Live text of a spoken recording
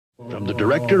From the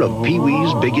director of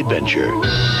Pee-wee's Big Adventure.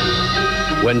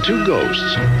 When two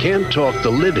ghosts can't talk the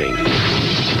living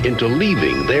into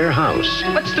leaving their house.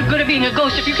 What's the good of being a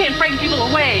ghost if you can't frighten people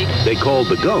away? They call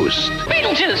the ghost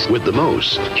Beetlejuice with the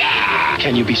most.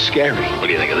 Can you be scary? What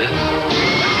do you think of this?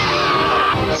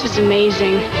 This was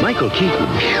amazing. Michael Keaton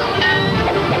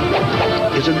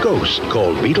is a ghost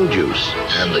called Beetlejuice.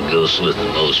 I'm the ghost with the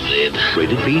most, babe.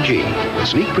 Rated PG.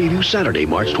 Sneak preview Saturday,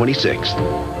 March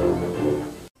 26th.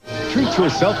 Treat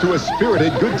yourself to a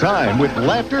spirited good time with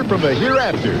laughter from the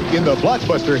hereafter in the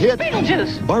blockbuster hit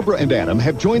Beetlejuice. Barbara and Adam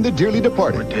have joined the dearly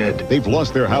departed. We're dead. They've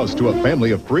lost their house to a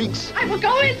family of freaks. I will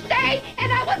go insane, and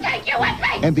I will take you with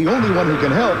me! And the only one who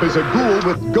can help is a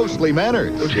ghoul with ghostly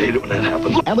manners. Don't you hate it when that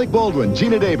happens? Alec Baldwin,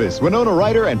 Gina Davis, Winona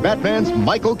Ryder, and Batman's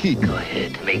Michael Keaton Go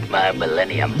ahead, make my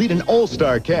millennium. lead an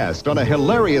all-star cast on a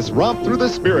hilarious romp through the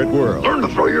spirit world. Learn to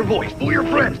throw your voice, fool your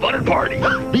friends, fun and party.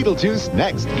 Beetlejuice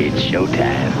next. It's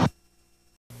showtime.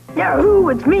 Yahoo!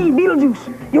 It's me,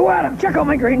 Beetlejuice. Yo, Adam, check out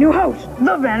my great new house,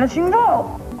 the Vanishing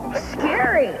Vault.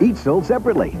 Scary. Each sold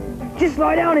separately. Just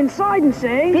lie down inside and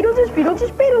say, Beetlejuice,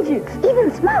 Beetlejuice, Beetlejuice.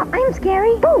 Even small, I'm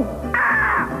scary. Boom!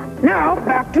 Ah! Now,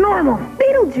 back to normal.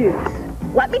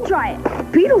 Beetlejuice. Let me try it.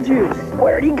 Beetlejuice.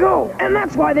 Where'd he go? And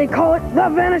that's why they call it the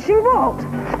Vanishing Vault.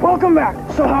 Welcome back.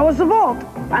 So how was the vault?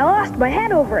 I lost my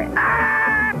head over it.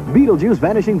 Ah! Beetlejuice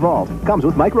Vanishing Vault comes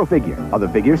with microfigure. Other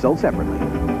figures sold separately.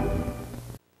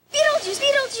 Beetlejuice,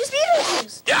 Beetlejuice,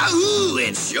 Beetlejuice. Yahoo!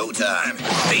 It's showtime.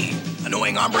 Hey,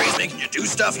 annoying hombres making you do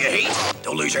stuff you hate.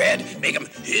 Don't lose your head. Make them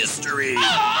history.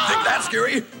 Think that's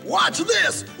scary? Watch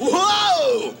this.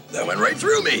 Whoa! That went right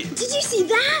through me. Did you see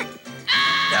that?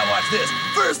 Now watch this.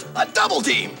 First, a double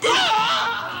team.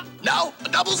 Now, a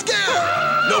double scare.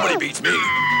 Nobody beats me.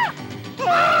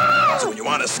 So when you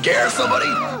want to scare somebody,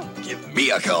 give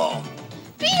me a call.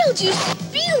 Beetlejuice,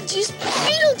 Beetlejuice,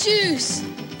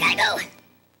 Beetlejuice. Gotta go.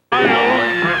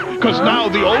 Because now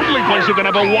the only place you can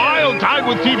have a wild time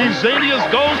with TV's zaniest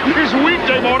ghost is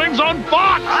weekday mornings on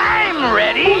Fox. I'm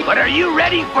ready, but are you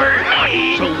ready for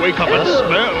me? So wake up and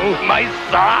smell My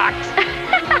socks.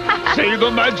 say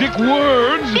the magic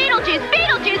words, Beetlejuice,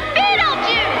 Beetlejuice,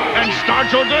 Beetlejuice. and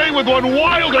start your day with one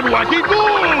wild and wacky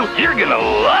ghoul. You're gonna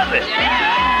love it.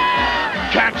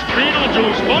 Catch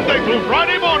Beetlejuice Monday through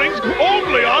Friday mornings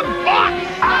only on Fox.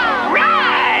 All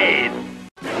right.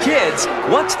 Kids,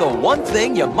 what's the one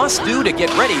thing you must do to get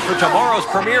ready for tomorrow's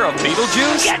premiere of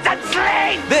Beetlejuice? Get the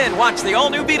train. Then watch the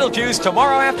all-new Beetlejuice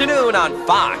tomorrow afternoon on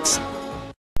Fox.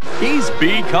 He's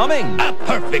becoming. A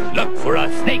perfect look for a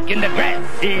snake in the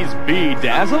grass. He's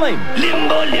bedazzling.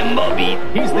 Limbo, limbo, beat.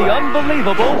 He's the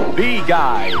unbelievable Bee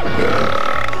Guy.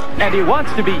 And he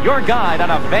wants to be your guide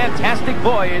on a fantastic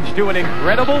voyage to an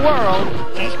incredible world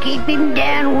Just keep him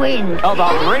downwind. of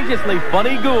outrageously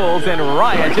funny ghouls and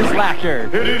riotous laughter.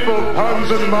 Pitiful puns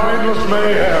and mindless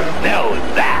mayhem. Now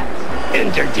that's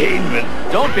entertainment.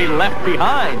 Don't be left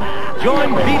behind. Join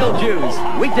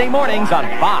Beetlejuice weekday mornings on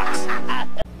Fox.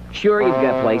 Sure, you've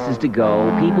got places to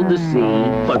go, people to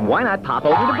see, but why not pop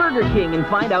over to Burger King and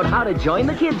find out how to join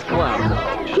the Kids Club?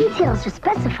 Details are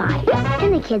specified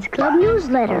in the Kids Club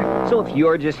newsletter. So if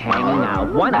you're just hanging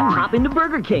out, why not pop into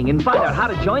Burger King and find out how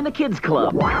to join the Kids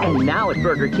Club? And now at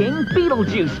Burger King,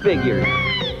 Beetlejuice figures.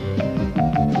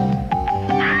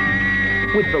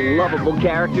 With the lovable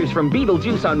characters from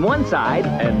Beetlejuice on one side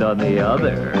and on the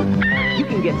other. You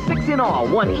can get 6 in all,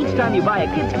 one each time you buy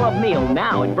a Kids Club meal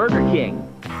now at Burger King.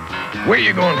 Where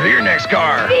you going for your next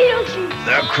car? Beetlejuice.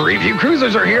 The Creepy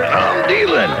Cruisers are here. I'm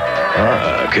dealing.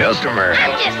 Customer.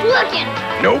 I'm just looking.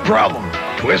 No problem.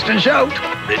 Twist and shout.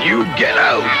 Then you get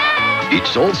out. Each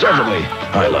sold separately.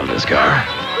 I love this car.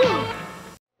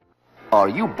 Are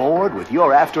you bored with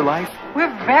your afterlife?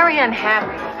 We're very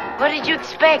unhappy. What did you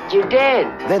expect? You're dead.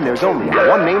 Then there's only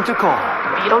one name to call.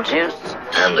 Beetlejuice?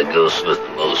 I'm the ghost with the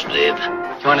most, babe.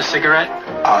 You want a cigarette?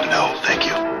 Oh, no, thank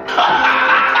you.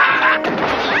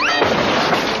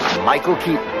 Michael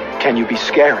Keaton. Can you be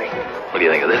scary? What do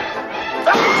you think of this?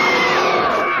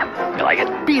 You like it?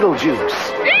 Beetlejuice.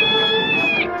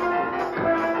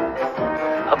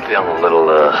 I'm feeling a little,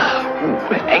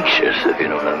 anxious, if you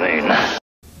know what I mean.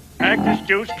 Cactus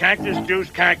juice, cactus juice,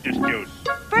 cactus juice.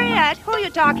 Fred, who are you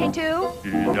talking to?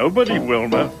 Nobody,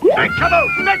 Wilma. Big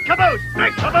caboose, big caboose,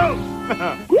 big caboose.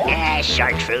 Yeah,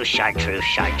 chartreuse, chartreuse,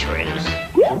 chartreuse.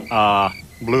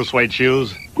 Blue suede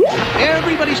shoes.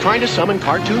 Everybody's trying to summon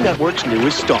Cartoon Network's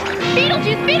newest star.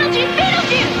 Beetlejuice, Beetlejuice,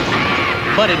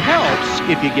 Beetlejuice. But it helps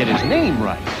if you get his name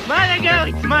right. Mother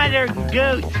Goose, Mother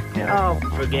Goose. Oh,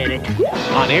 forget it.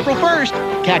 On April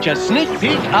 1st, catch a sneak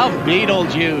peek of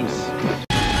Beetlejuice.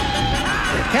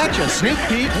 Catch a sneak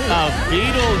peek of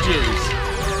Beetlejuice.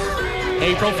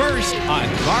 April 1st on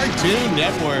Cartoon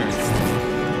Network.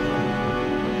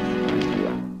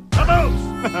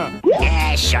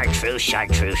 Yeah, chartreuse,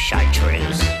 chartreuse,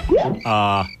 chartreuse.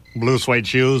 Blue suede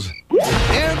shoes.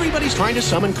 Everybody's trying to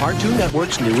summon Cartoon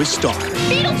Network's newest star.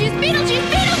 Beetlejuice, Beetlejuice,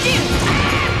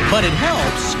 Beetlejuice! But it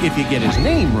helps if you get his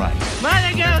name right.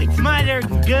 Mother Goose, Mother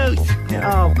Goose.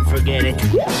 Oh, forget it.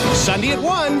 Sunday at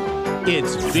 1,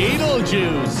 it's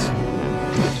Beetlejuice.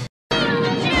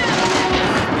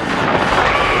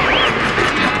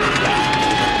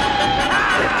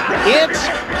 It's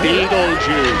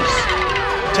Beetlejuice.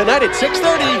 Tonight at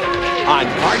 6:30 on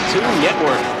Cartoon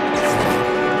Network.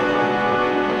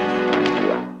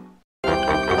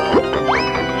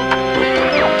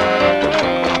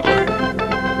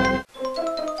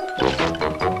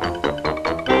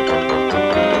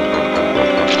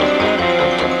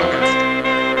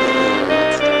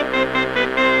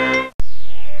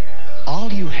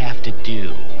 All you have to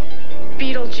do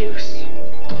Beetlejuice.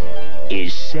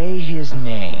 is say his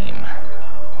name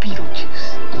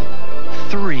Beetlejuice.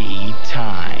 3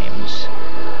 times.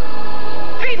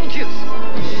 Beetlejuice.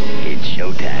 It's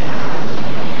showtime.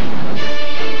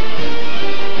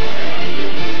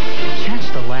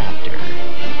 Catch the laughter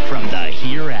from the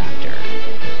hereafter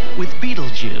with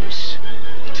Beetlejuice.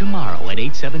 Tomorrow at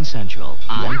 8/7 Central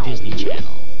on Disney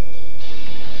Channel.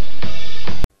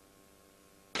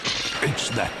 It's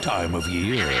that time of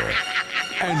year.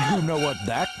 And you know what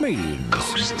that means.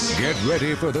 Ghosts. Get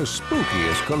ready for the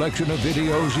spookiest collection of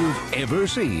videos you've ever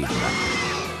seen.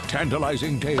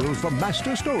 Tantalizing tales from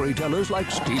master storytellers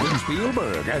like Steven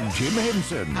Spielberg and Jim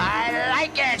Henson. I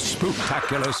like it.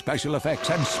 Spooktacular special effects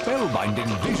and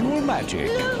spellbinding visual magic.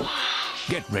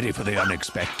 Get ready for the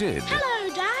unexpected.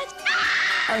 Hello, Dad.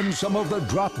 And some of the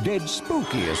drop-dead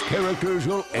spookiest characters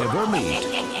you'll ever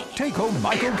meet. Take home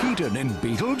Michael Keaton in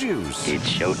Beetlejuice. It's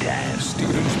showtime.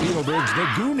 Steven Spielberg's The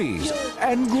Goonies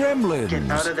and Gremlins.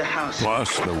 Get out of the house.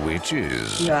 Plus the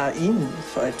witches. You're in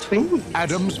for a twin.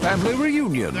 Addams Family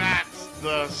Reunion. That's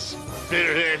the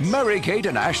spirit. Mary-Kate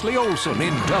and Ashley Olsen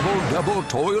in Double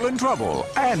Toil and Trouble.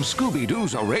 And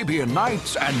Scooby-Doo's Arabian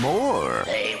Nights and more.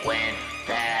 They went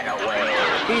that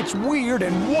away. It's weird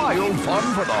and wild fun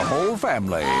for the whole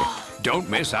family. Don't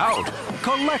miss out.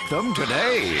 Collect them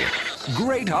today.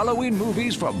 Great Halloween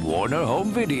movies from Warner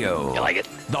Home Video. You like it?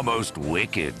 The most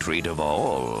wicked treat of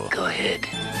all. Go ahead.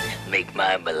 Make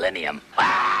my millennium.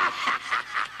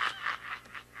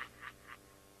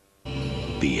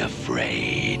 Be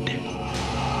afraid.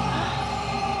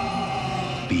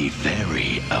 Be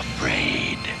very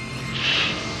afraid.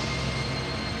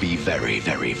 Be very,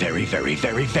 very, very, very,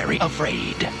 very, very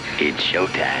afraid. It's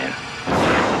showtime.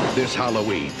 This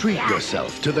Halloween, treat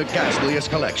yourself to the ghastliest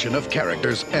collection of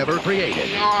characters ever created.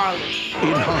 In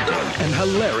haunting and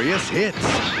hilarious hits.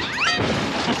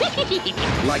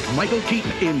 Like Michael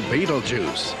Keaton in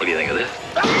Beetlejuice. What do you think of this?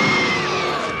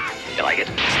 You like it?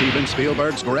 Steven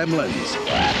Spielberg's Gremlins.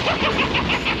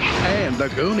 And The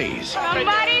Goonies.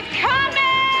 Somebody's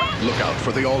coming! Look out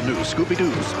for the all-new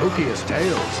Scooby-Doo's Spookiest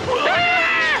Tales.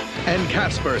 And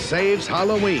Casper Saves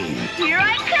Halloween. Here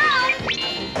I come!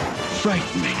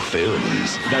 Frightening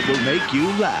films that will make you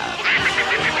laugh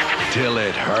till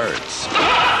it hurts.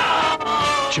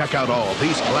 Check out all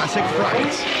these classic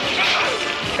frights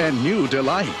and new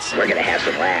delights. We're gonna have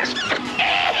some laughs.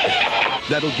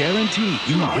 That'll guarantee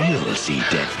you will see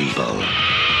dead people.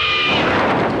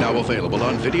 Now available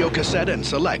on video cassette and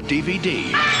select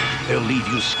DVD. They'll leave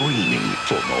you screaming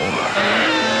for more.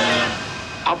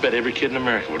 I'll bet every kid in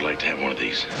America would like to have one of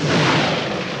these.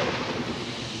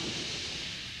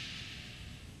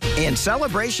 In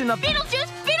celebration of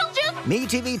Beetlejuice, Beetlejuice!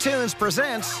 MeTV Tunes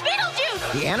presents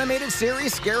Beetlejuice! the animated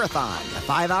series Scare-a-thon, a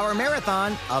 5-hour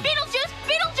marathon of Beetlejuice,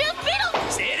 Beetlejuice,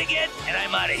 Beetlejuice! Say it again, and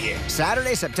I'm out of here.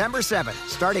 Saturday, September 7th,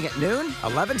 starting at noon,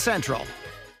 11 Central.